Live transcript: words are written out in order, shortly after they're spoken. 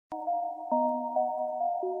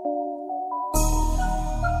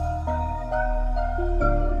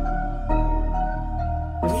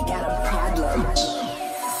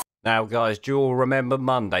Now guys, do you all remember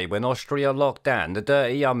Monday when Austria locked down the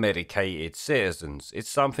dirty unmedicated citizens? It's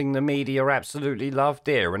something the media absolutely love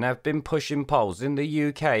here and have been pushing polls in the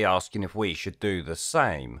UK asking if we should do the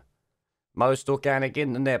same. Most organic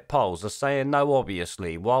internet polls are saying no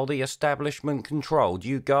obviously, while the establishment-controlled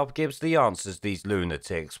YouGov gives the answers these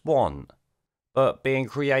lunatics want. But being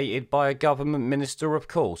created by a government minister of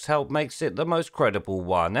course makes it the most credible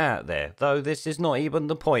one out there, though this is not even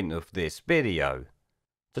the point of this video.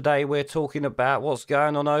 Today we're talking about what's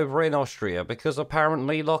going on over in Austria because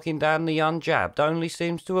apparently locking down the unjabbed only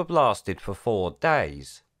seems to have lasted for 4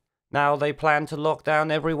 days. Now they plan to lock down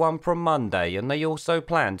everyone from Monday, and they also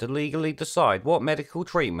plan to legally decide what medical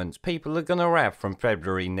treatments people are going to have from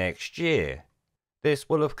February next year. This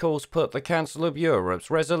will of course put the Council of Europe's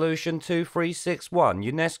Resolution 2361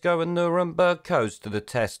 UNESCO and Nuremberg codes to the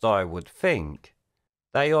test, I would think.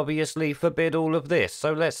 They obviously forbid all of this,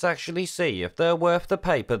 so let's actually see if they're worth the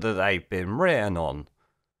paper that they've been written on.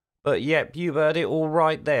 But yep, you heard it all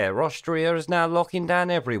right there. Austria is now locking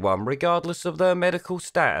down everyone regardless of their medical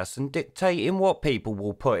status and dictating what people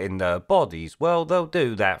will put in their bodies. Well, they'll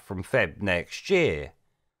do that from Feb next year.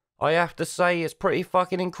 I have to say it's pretty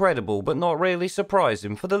fucking incredible, but not really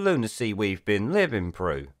surprising for the lunacy we've been living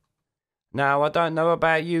through. Now, I don't know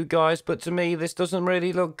about you guys, but to me this doesn't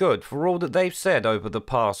really look good for all that they've said over the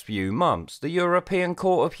past few months. The European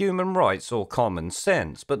Court of Human Rights or common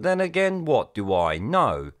sense, but then again, what do I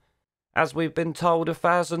know? As we've been told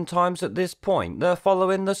 1,000 times at this point, they're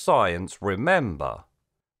following the science, remember.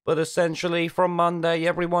 But essentially, from Monday,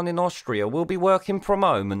 everyone in Austria will be working from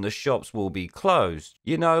home and the shops will be closed.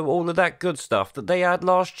 You know, all of that good stuff that they had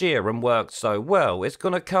last year and worked so well is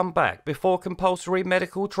going to come back before compulsory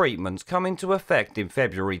medical treatments come into effect in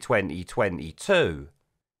February 2022.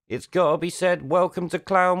 It's got to be said, welcome to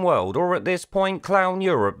Clown World, or at this point, Clown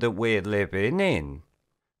Europe that we're living in.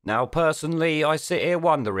 Now personally, I sit here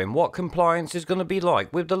wondering what compliance is going to be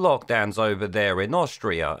like with the lockdowns over there in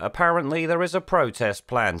Austria. Apparently there is a protest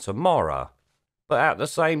planned tomorrow. But at the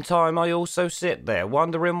same time I also sit there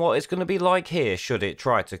wondering what it's going to be like here should it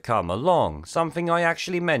try to come along. Something I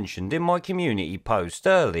actually mentioned in my community post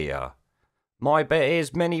earlier. My bet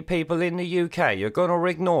is many people in the UK are going to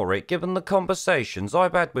ignore it given the conversations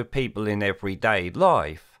I've had with people in everyday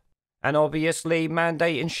life. And obviously,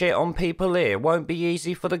 mandating shit on people here won't be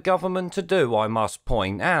easy for the government to do, I must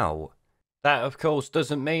point out. That of course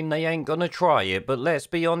doesn't mean they ain't gonna try it, but let's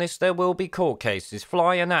be honest, there will be court cases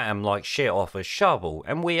flying at 'em like shit off a shovel,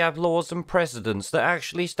 and we have laws and precedents that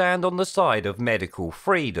actually stand on the side of medical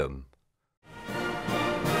freedom.